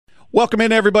Welcome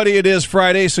in, everybody. It is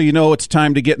Friday, so you know it's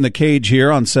time to get in the cage here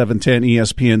on 710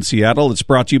 ESPN Seattle. It's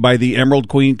brought to you by the Emerald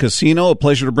Queen Casino. A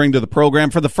pleasure to bring to the program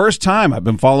for the first time. I've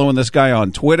been following this guy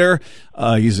on Twitter.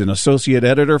 He's an associate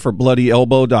editor for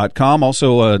BloodyElbow.com,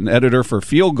 also an editor for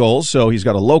Field Goals, so he's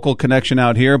got a local connection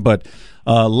out here, but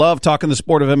love talking the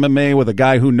sport of MMA with a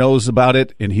guy who knows about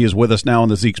it, and he is with us now on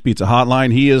the Zeke's Pizza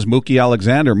Hotline. He is Mookie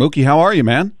Alexander. Mookie, how are you,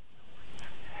 man?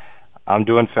 I'm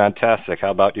doing fantastic. How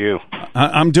about you?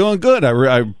 I'm doing good.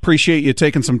 I appreciate you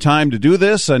taking some time to do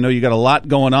this. I know you got a lot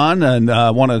going on, and I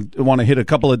want to hit a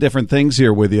couple of different things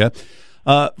here with you.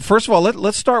 First of all,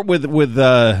 let's start with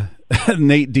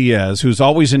Nate Diaz, who's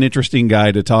always an interesting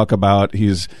guy to talk about.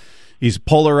 He's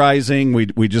polarizing.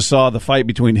 We just saw the fight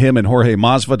between him and Jorge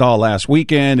Masvidal last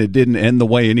weekend. It didn't end the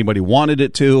way anybody wanted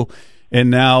it to. And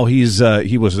now he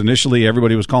was initially,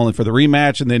 everybody was calling for the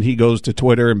rematch, and then he goes to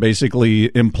Twitter and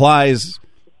basically implies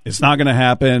it's not going to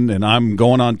happen, and I'm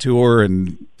going on tour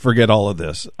and forget all of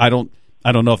this. I don't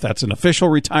know if that's an official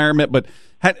retirement, but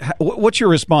what's your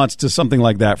response to something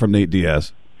like that from Nate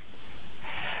Diaz?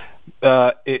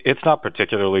 It's not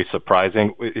particularly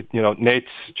surprising.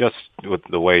 Nate's just with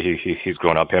the way he's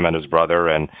grown up, him and his brother,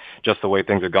 and just the way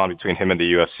things have gone between him and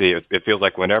the UFC. It feels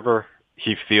like whenever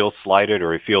he feels slighted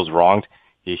or he feels wronged,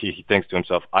 he thinks to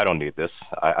himself, I don't need this.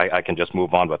 I can just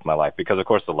move on with my life. Because, of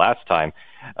course, the last time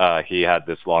he had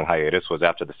this long hiatus was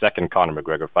after the second Conor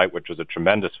McGregor fight, which was a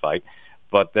tremendous fight.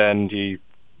 But then he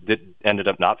ended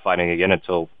up not fighting again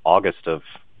until August of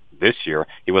this year.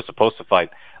 He was supposed to fight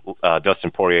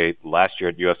Dustin Poirier last year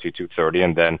at UFC 230,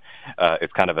 and then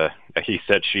it's kind of a he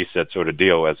said, she said sort of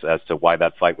deal as to why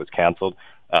that fight was canceled.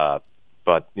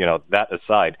 But, that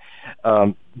aside,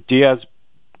 Diaz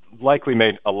likely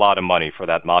made a lot of money for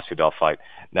that Masvidal fight.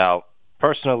 Now,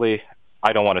 personally,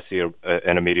 I don't want to see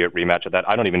an immediate rematch of that.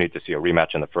 I don't even need to see a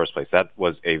rematch in the first place. That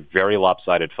was a very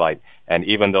lopsided fight. And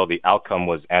even though the outcome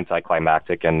was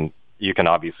anticlimactic, and you can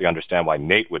obviously understand why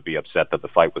Nate would be upset that the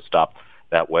fight was stopped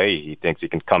that way, he thinks he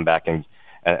can come back and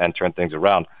turn things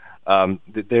around.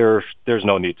 There's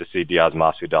no need to see Diaz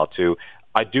Masvidal 2.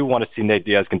 I do want to see Nate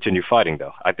Diaz continue fighting,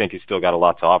 though. I think he's still got a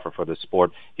lot to offer for the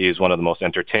sport. He's one of the most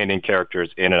entertaining characters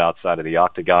in and outside of the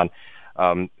octagon,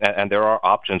 and there are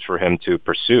options for him to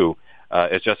pursue.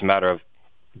 It's just a matter of,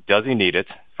 does he need it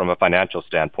from a financial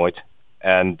standpoint,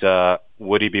 and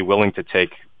would he be willing to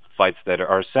take fights that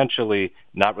are essentially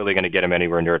not really going to get him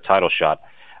anywhere near a title shot,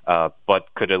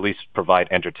 but could at least provide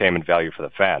entertainment value for the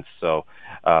fans. So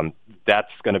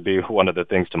that's going to be one of the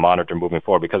things to monitor moving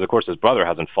forward, because, of course, his brother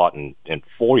hasn't fought in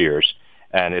 4 years,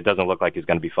 and it doesn't look like he's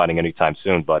going to be fighting anytime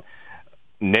soon. But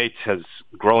Nate has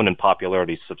grown in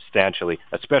popularity substantially,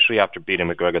 especially after beating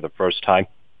McGregor the first time,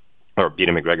 or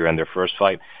beating McGregor in their first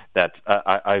fight, that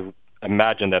I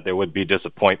imagine that there would be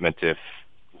disappointment if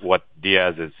what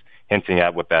Diaz is hinting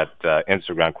at with that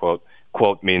Instagram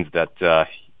quote means that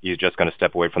he's just going to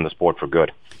step away from the sport for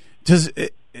good.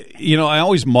 I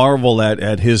always marvel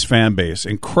at his fan base.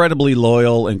 Incredibly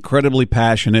loyal, incredibly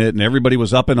passionate, and everybody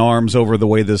was up in arms over the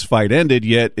way this fight ended,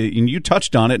 yet, and you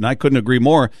touched on it, and I couldn't agree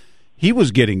more, he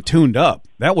was getting tuned up.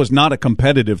 That was not a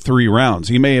competitive 3 rounds.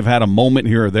 He may have had a moment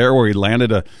here or there where he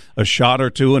landed a shot or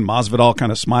two, and Masvidal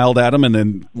kind of smiled at him and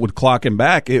then would clock him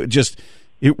back.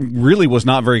 It really was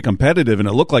not very competitive, and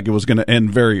it looked like it was going to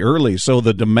end very early. So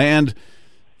the demand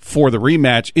for the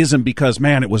rematch isn't because,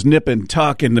 man, it was nip and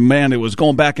tuck, and it was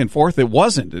going back and forth. It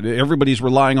wasn't. Everybody's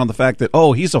relying on the fact that,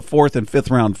 he's a 4th and 5th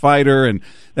round fighter, and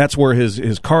that's where his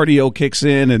cardio kicks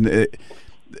in. And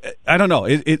I don't know.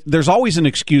 There's always an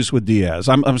excuse with Diaz.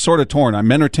 I'm sort of torn.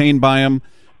 I'm entertained by him,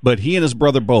 but he and his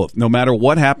brother both, no matter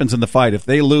what happens in the fight, if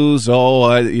they lose,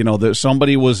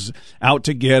 somebody was out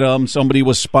to get them, somebody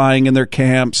was spying in their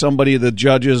camp, the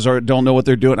judges don't know what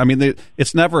they're doing. I mean,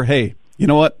 it's never, hey, you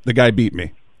know what, the guy beat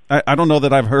me. I don't know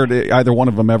that I've heard either one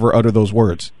of them ever utter those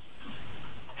words.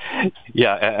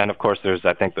 Yeah, and of course there's,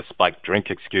 I think, the spiked drink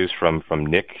excuse from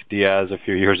Nick Diaz a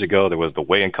few years ago. There was the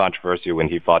weigh-in controversy when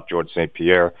he fought George St.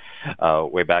 Pierre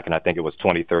way back in, I think it was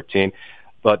 2013.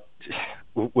 But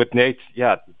with Nate,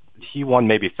 yeah, he won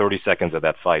maybe 30 seconds of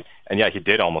that fight. And, yeah, he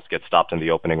did almost get stopped in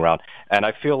the opening round. And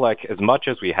I feel like as much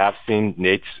as we have seen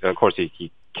Nate, of course,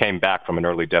 he came back from an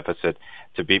early deficit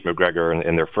to beat McGregor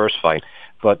in their first fight.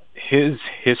 But his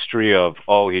history of,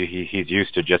 he's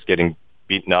used to just getting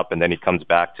beaten up and then he comes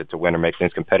back to win or make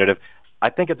things competitive, I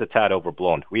think it's a tad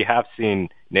overblown. We have seen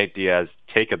Nate Diaz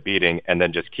take a beating and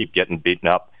then just keep getting beaten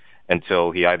up until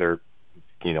he either,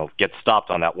 gets stopped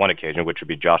on that one occasion, which would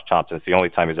be Josh Thompson. It's the only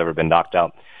time he's ever been knocked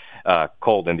out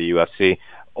cold in the UFC,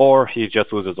 or he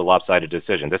just loses a lopsided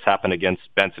decision. This happened against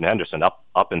Benson Henderson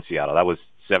up in Seattle. That was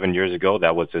 7 years ago.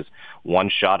 That was his one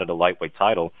shot at a lightweight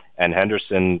title, and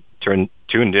Henderson turned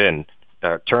in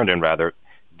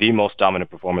the most dominant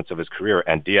performance of his career,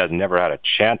 and Diaz never had a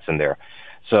chance in there.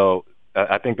 So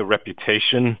I think the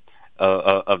reputation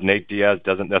of Nate Diaz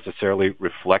doesn't necessarily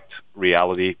reflect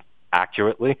reality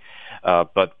accurately.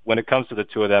 But when it comes to the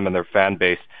two of them and their fan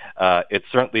base, it's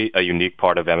certainly a unique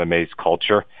part of MMA's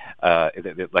culture.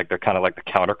 They're kind of like the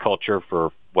counterculture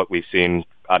for what we've seen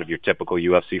out of your typical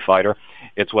UFC fighter.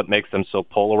 It's what makes them so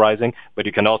polarizing, but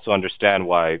you can also understand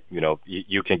why,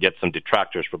 you can get some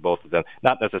detractors for both of them,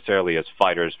 not necessarily as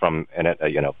fighters from,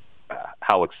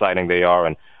 how exciting they are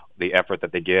and the effort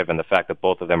that they give and the fact that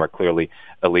both of them are clearly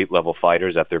elite level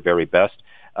fighters at their very best.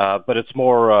 But it's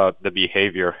more the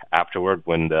behavior afterward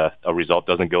when a result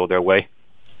doesn't go their way.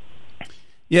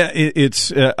 Yeah,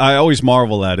 it's I always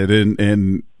marvel at it,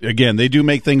 and again, they do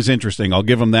make things interesting. I'll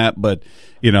give them that, but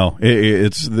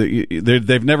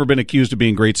they've never been accused of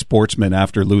being great sportsmen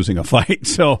after losing a fight.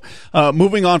 So,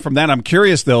 moving on from that, I'm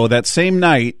curious though. That same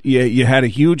night, you had a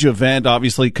huge event.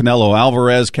 Obviously, Canelo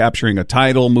Alvarez capturing a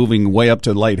title, moving way up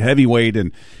to light heavyweight,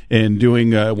 and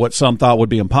doing what some thought would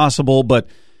be impossible, but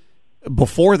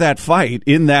before that fight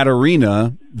in that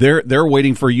arena, they're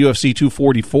waiting for UFC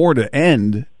 244 to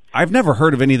end. I've never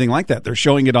heard of anything like that. They're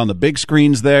showing it on the big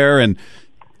screens there, and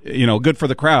good for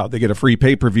the crowd. They get a free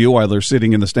pay-per-view while they're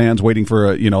sitting in the stands waiting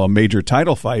for a major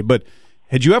title fight. But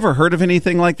had you ever heard of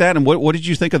anything like that? And what did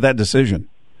you think of that decision?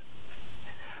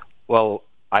 Well,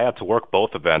 I had to work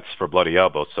both events for Bloody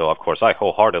Elbow, so of course I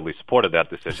wholeheartedly supported that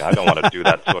decision. I don't want to do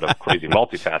that sort of crazy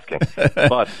multitasking.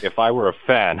 But if I were a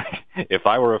fan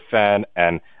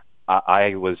and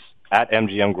I was at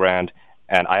MGM Grand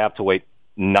and I have to wait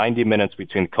 90 minutes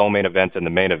between co-main event and the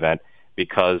main event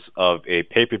because of a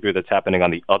pay-per-view that's happening on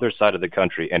the other side of the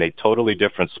country in a totally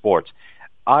different sport,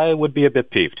 I would be a bit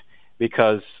peeved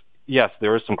because, yes,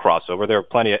 there is some crossover. There are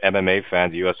plenty of MMA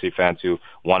fans, UFC fans who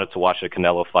wanted to watch a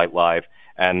Canelo fight live,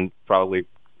 and probably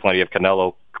plenty of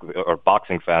Canelo or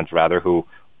boxing fans rather who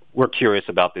were curious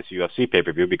about this UFC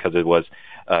pay-per-view because it was,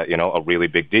 a really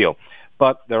big deal.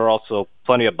 But there are also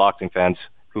plenty of boxing fans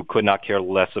who could not care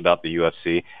less about the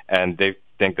UFC, and they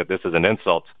think that this is an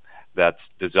insult that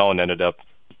DAZN ended up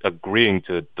agreeing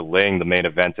to delaying the main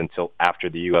event until after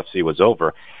the UFC was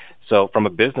over. So from a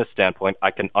business standpoint,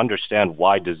 I can understand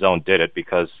why DAZN did it,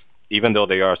 because even though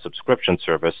they are a subscription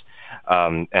service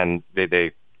and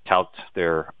they tout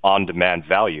their on-demand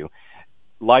value,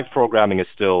 live programming is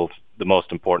still the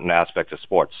most important aspect of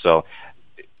sports. So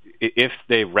if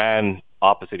they ran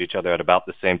opposite each other at about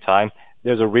the same time,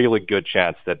 there's a really good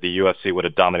chance that the UFC would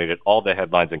have dominated all the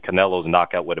headlines and Canelo's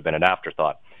knockout would have been an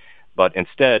afterthought. But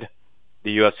instead,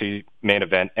 the UFC main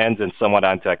event ends in somewhat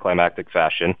anticlimactic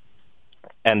fashion,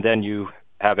 and then you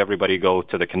have everybody go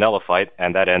to the Canelo fight,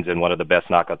 and that ends in one of the best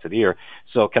knockouts of the year.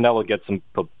 So Canelo gets some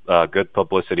good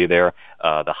publicity there.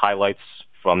 The highlights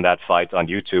from that fight on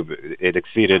YouTube, it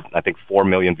exceeded, I think, 4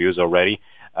 million views already.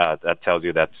 That tells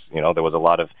you that there was a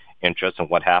lot of interest in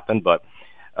what happened, but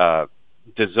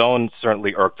DAZN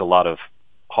certainly irked a lot of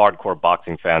hardcore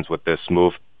boxing fans with this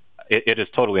move. It is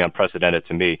totally unprecedented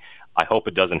to me. I hope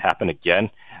it doesn't happen again.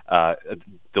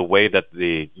 The way that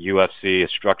the UFC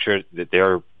is structured, that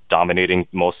they're dominating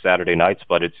most Saturday nights,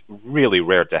 but it's really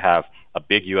rare to have a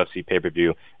big UFC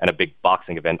pay-per-view and a big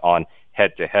boxing event on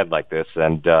head-to-head like this.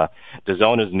 And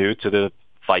DAZN is new to the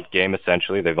fight game,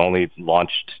 essentially. They've only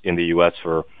launched in the U.S.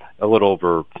 for a little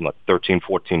over 13,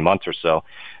 14 months or so.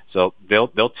 So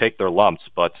they'll take their lumps,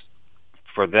 but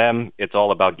for them, it's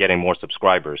all about getting more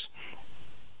subscribers.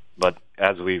 But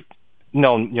as we've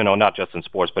known, not just in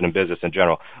sports, but in business in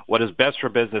general, what is best for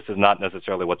business is not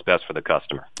necessarily what's best for the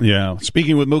customer. Yeah.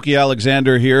 Speaking with Mookie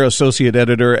Alexander here, associate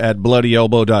editor at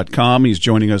BloodyElbow.com. He's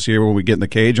joining us here when we get in the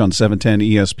cage on 710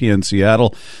 ESPN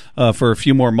Seattle. For a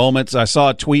few more moments, I saw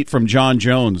a tweet from Jon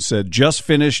Jones. Said, just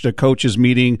finished a coaches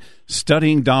meeting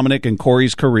studying Dominic and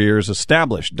Corey's careers.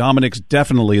 Established Dominic's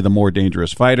definitely the more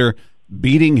dangerous fighter.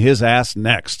 Beating his ass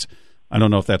next. I don't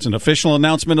know if that's an official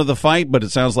announcement of the fight, but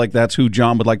it sounds like that's who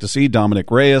John would like to see, Dominic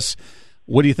Reyes.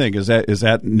 What do you think? Is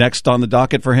that next on the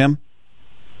docket for him?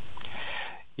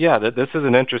 Yeah, this is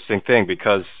an interesting thing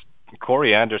because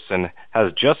Corey Anderson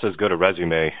has just as good a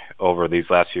resume over these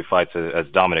last few fights as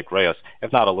Dominic Reyes,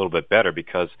 if not a little bit better,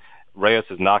 because Reyes'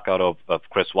 knockout of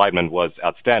Chris Weidman was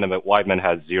outstanding, but Weidman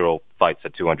has 0 fights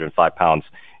at 205 pounds,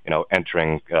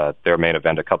 entering their main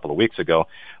event a couple of weeks ago.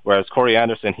 Whereas Corey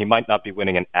Anderson, he might not be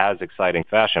winning in as exciting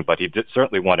fashion, but he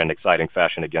certainly won in exciting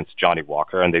fashion against Johnny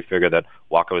Walker, and they figured that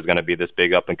Walker was going to be this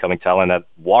big up-and-coming talent, that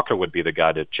Walker would be the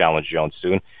guy to challenge Jones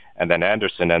soon, and then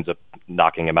Anderson ends up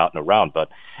knocking him out in a round. But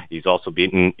he's also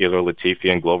beaten Ilir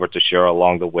Latifi and Glover Teixeira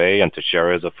along the way, and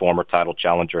Teixeira is a former title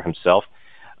challenger himself.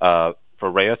 For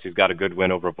Reyes, he's got a good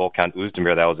win over Volkan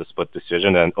Oezdemir. That was a split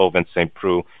decision. And Ovince St.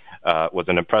 Preux was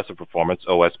an impressive performance.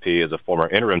 OSP is a former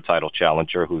interim title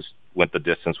challenger who's went the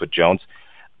distance with Jones.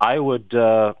 I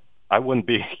wouldn't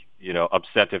be,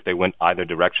 upset if they went either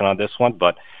direction on this one.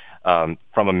 But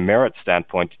from a merit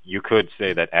standpoint, you could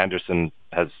say that Anderson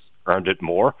has earned it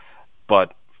more.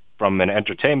 But from an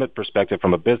entertainment perspective,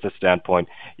 from a business standpoint,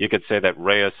 you could say that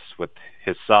Reyes, with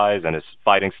his size and his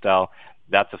fighting style,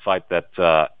 that's a fight that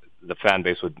the fan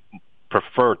base would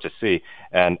prefer to see,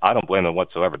 and I don't blame them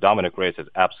whatsoever. Dominic Reyes is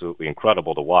absolutely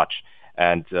incredible to watch,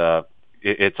 and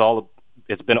it's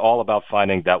been all about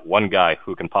finding that one guy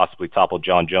who can possibly topple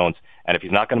Jon Jones, and if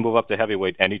he's not going to move up to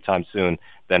heavyweight anytime soon,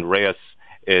 then Reyes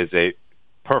is a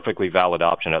perfectly valid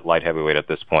option at light heavyweight at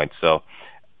this point. So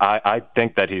I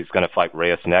think that he's going to fight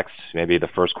Reyes next, maybe the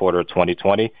first quarter of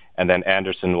 2020, and then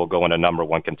Anderson will go in a number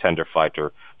one contender fight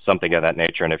or something of that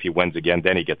nature, and if he wins again,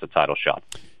 then he gets a title shot.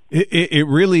 It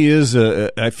really is.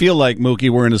 I feel like, Mookie,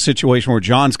 we're in a situation where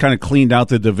Jon's kind of cleaned out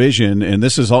the division, and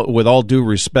this is with all due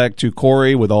respect to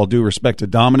Corey, with all due respect to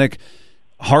Dominic.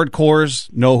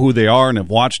 Hardcores know who they are and have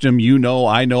watched them.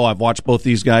 I know. I've watched both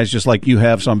these guys just like you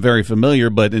have, so I'm very familiar.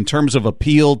 But in terms of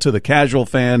appeal to the casual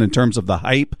fan, in terms of the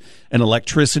hype and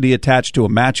electricity attached to a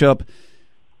matchup,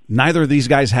 neither of these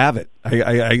guys have it.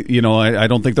 I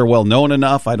don't think they're well known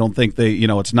enough. I don't think they,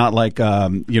 it's not like,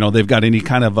 they've got any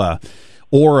kind of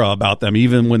aura about them.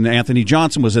 Even when Anthony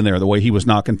Johnson was in there, the way he was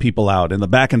knocking people out, and the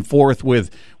back and forth with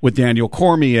Daniel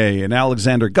Cormier and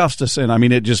Alexander Gustafsson. I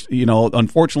mean, it just,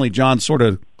 unfortunately, Jon sort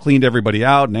of cleaned everybody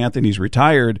out, and Anthony's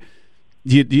retired.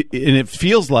 And it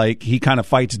feels like he kind of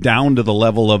fights down to the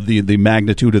level of the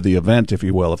magnitude of the event, if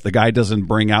you will. If the guy doesn't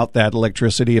bring out that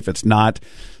electricity, if it's not,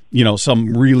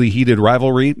 some really heated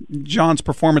rivalry, Jon's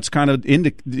performance kind of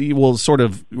will sort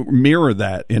of mirror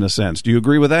that in a sense. Do you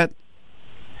agree with that?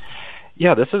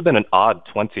 Yeah, this has been an odd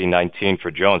 2019 for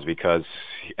Jones because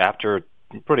after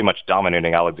pretty much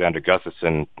dominating Alexander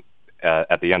Gustafsson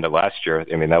at the end of last year,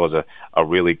 I mean, that was a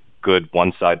really good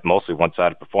mostly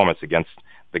one-sided performance against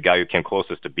the guy who came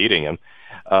closest to beating him.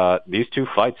 These two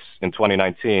fights in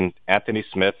 2019, Anthony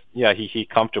Smith, yeah, he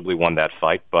comfortably won that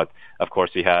fight, but of course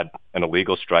he had an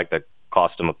illegal strike that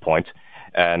cost him a point,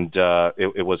 and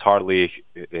it was hardly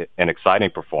an exciting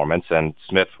performance, and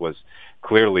Smith was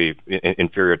clearly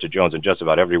inferior to Jones in just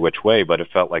about every which way, but it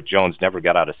felt like Jones never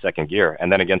got out of second gear.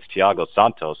 And then against Thiago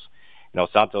Santos,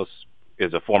 Santos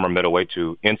is a former middleweight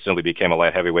who instantly became a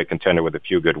light heavyweight contender with a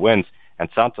few good wins, and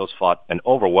Santos fought an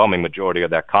overwhelming majority of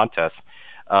that contest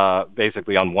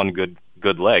basically on one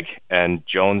good leg, and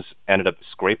Jones ended up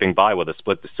scraping by with a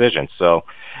split decision. So,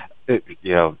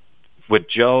 with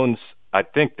Jones, I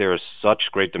think there's such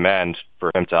great demand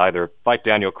for him to either fight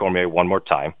Daniel Cormier one more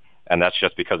time, and that's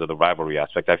just because of the rivalry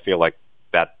aspect. I feel like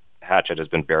that hatchet has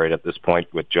been buried at this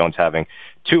point, with Jones having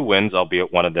 2 wins,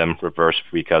 albeit one of them reversed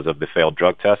because of the failed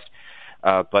drug test.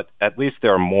 But at least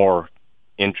there are more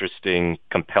interesting,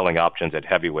 compelling options at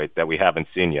heavyweight that we haven't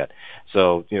seen yet.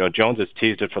 So, Jones has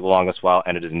teased it for the longest while,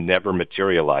 and it has never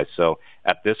materialized. So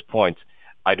at this point,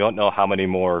 I don't know how many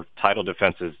more title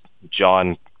defenses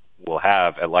Jon will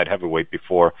have at light heavyweight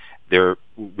before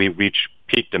we reach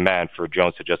peak demand for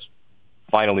Jones to just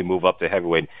finally move up to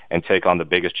heavyweight and take on the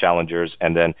biggest challengers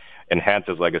and then enhance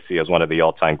his legacy as one of the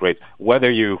all-time greats.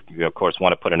 Whether you of course,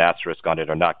 want to put an asterisk on it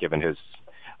or not, given his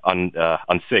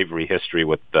unsavory history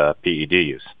with PED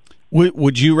use.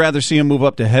 Would you rather see him move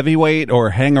up to heavyweight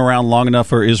or hang around long enough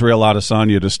for Israel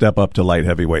Adesanya to step up to light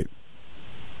heavyweight?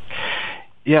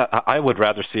 Yeah, I would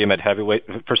rather see him at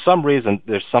heavyweight. For some reason,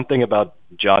 there's something about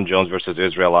Jon Jones versus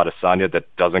Israel Adesanya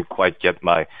that doesn't quite get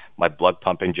my blood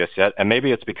pumping just yet. And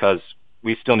maybe it's because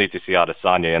we still need to see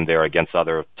Adesanya in there against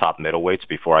other top middleweights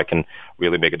before I can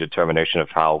really make a determination of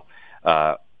how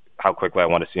quickly I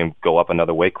want to see him go up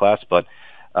another weight class. But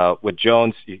with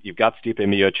Jones, you've got Stipe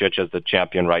Miocic as the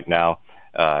champion right now,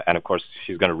 and of course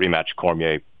he's going to rematch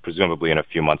Cormier presumably in a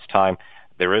few months' time.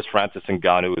 There is Francis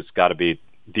Ngannou, who's got to be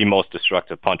the most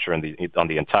destructive puncher on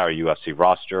the entire UFC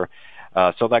roster.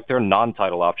 So there are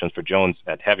non-title options for Jones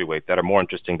at heavyweight that are more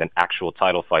interesting than actual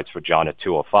title fights for Jon at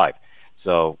 205.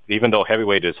 So even though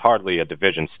heavyweight is hardly a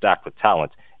division stacked with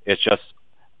talent, it's just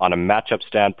on a matchup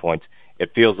standpoint,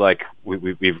 it feels like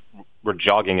we're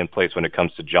jogging in place when it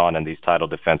comes to Jon and these title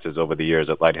defenses over the years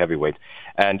at light heavyweight.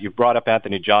 And you brought up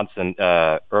Anthony Johnson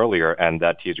earlier and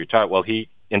that he's retired. Well, he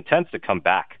intends to come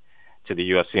back to the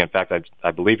UFC. In fact,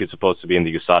 I believe he's supposed to be in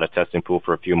the USADA testing pool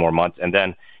for a few more months, and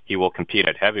then he will compete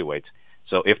at heavyweight.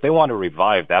 So if they want to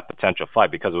revive that potential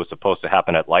fight, because it was supposed to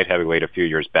happen at light heavyweight a few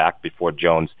years back before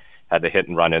Jones had the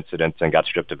hit-and-run incident and got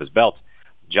stripped of his belt,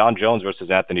 Jon Jones versus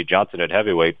Anthony Johnson at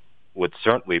heavyweight would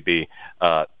certainly be,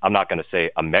 I'm not going to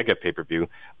say a mega pay-per-view,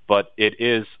 but it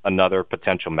is another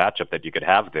potential matchup that you could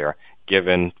have there,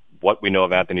 given what we know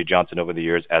of Anthony Johnson over the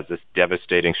years as this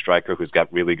devastating striker who's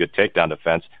got really good takedown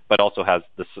defense, but also has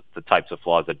the types of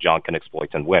flaws that Jon can exploit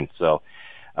and win. So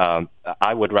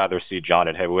I would rather see Jon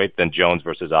at heavyweight than Jones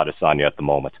versus Adesanya at the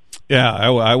moment. Yeah,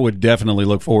 I would definitely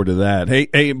look forward to that.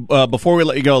 Hey, before we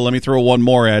let you go, let me throw one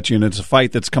more at you, and it's a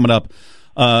fight that's coming up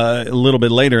a little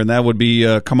bit later, and that would be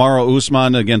Kamaru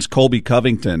Usman against Colby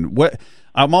Covington.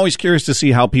 I'm always curious to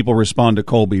see how people respond to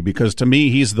Colby, because to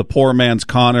me, he's the poor man's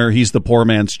Conor. He's the poor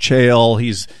man's Chael.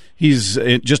 He's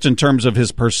just in terms of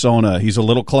his persona. He's a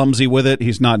little clumsy with it.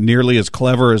 He's not nearly as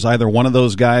clever as either one of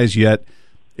those guys, yet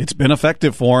it's been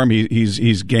effective for him.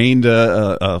 He's gained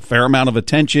a fair amount of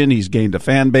attention. He's gained a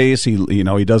fan base. He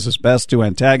does his best to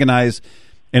antagonize,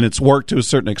 and it's worked to a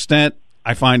certain extent.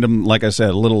 I find him, like I said,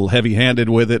 a little heavy-handed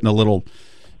with it, and a little,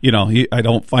 I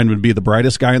don't find him to be the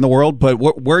brightest guy in the world. But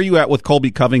where are you at with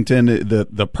Colby Covington,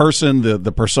 the person,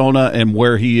 the persona, and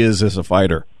where he is as a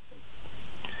fighter?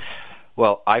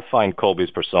 Well, I find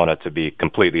Colby's persona to be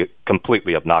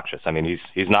completely obnoxious. I mean,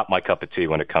 he's not my cup of tea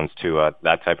when it comes to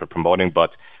that type of promoting.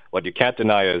 But what you can't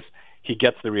deny is he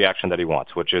gets the reaction that he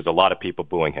wants, which is a lot of people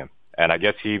booing him. And I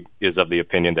guess he is of the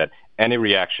opinion that any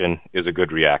reaction is a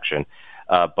good reaction.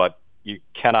 But you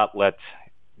cannot let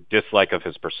dislike of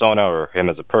his persona or him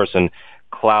as a person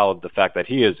cloud the fact that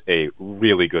he is a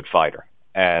really good fighter.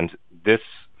 And this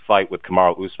fight with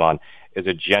Kamaru Usman is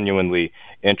a genuinely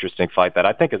interesting fight that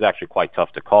I think is actually quite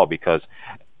tough to call, because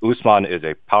Usman is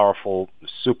a powerful,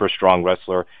 super strong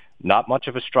wrestler, not much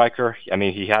of a striker. I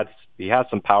mean, he has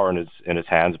some power in his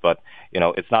hands, but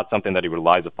it's not something that he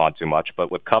relies upon too much.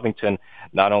 But with Covington,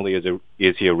 not only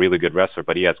is he a really good wrestler,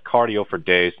 but he has cardio for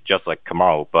days, just like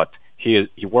Kamaru. But he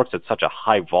works at such a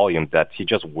high volume that he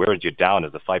just wears you down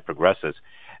as the fight progresses.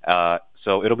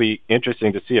 So it'll be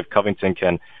interesting to see if Covington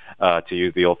can, to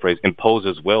use the old phrase, impose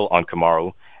his will on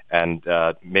Kamaru and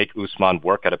make Usman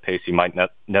work at a pace he might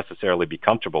not necessarily be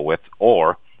comfortable with,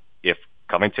 or if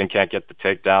Covington can't get the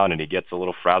takedown and he gets a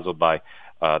little frazzled by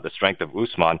the strength of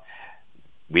Usman,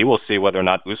 we will see whether or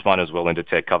not Usman is willing to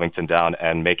take Covington down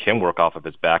and make him work off of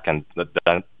his back, and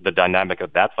the dynamic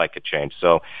of that fight could change.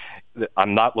 So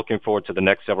I'm not looking forward to the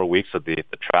next several weeks of the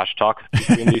trash talk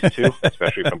between these two,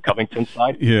 especially from Covington's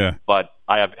side. Yeah. But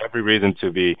I have every reason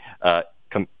to be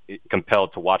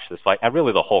compelled to watch this fight. And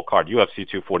really the whole card, UFC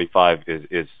 245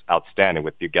 is outstanding.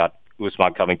 You got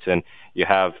Usman Covington, you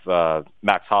have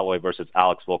Max Holloway versus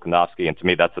Alex Volkanovski, and to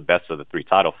me that's the best of the three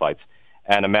title fights.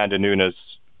 And Amanda Nunes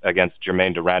against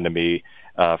Jermaine Durandamy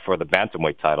for the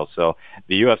bantamweight title. So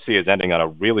the UFC is ending on a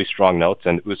really strong note,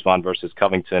 and Usman versus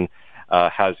Covington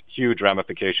has huge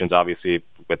ramifications, obviously,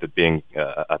 with it being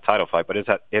a title fight, but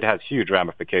it has huge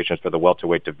ramifications for the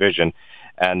welterweight division,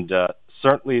 and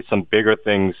certainly some bigger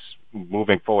things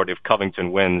moving forward if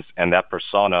Covington wins and that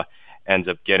persona ends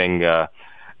up getting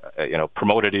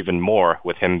promoted even more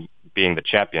with him being the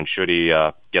champion, should he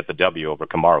get the W over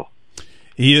Kamaru.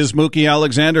 He is Mookie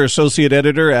Alexander, associate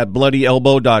editor at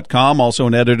BloodyElbow.com, also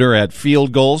an editor at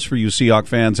Field Goals for you Seahawks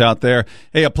fans out there.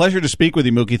 Hey, a pleasure to speak with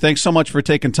you, Mookie. Thanks so much for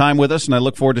taking time with us, and I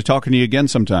look forward to talking to you again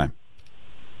sometime.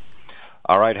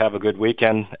 All right, have a good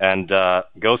weekend, and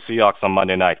go Seahawks on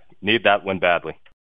Monday night. Need that win badly.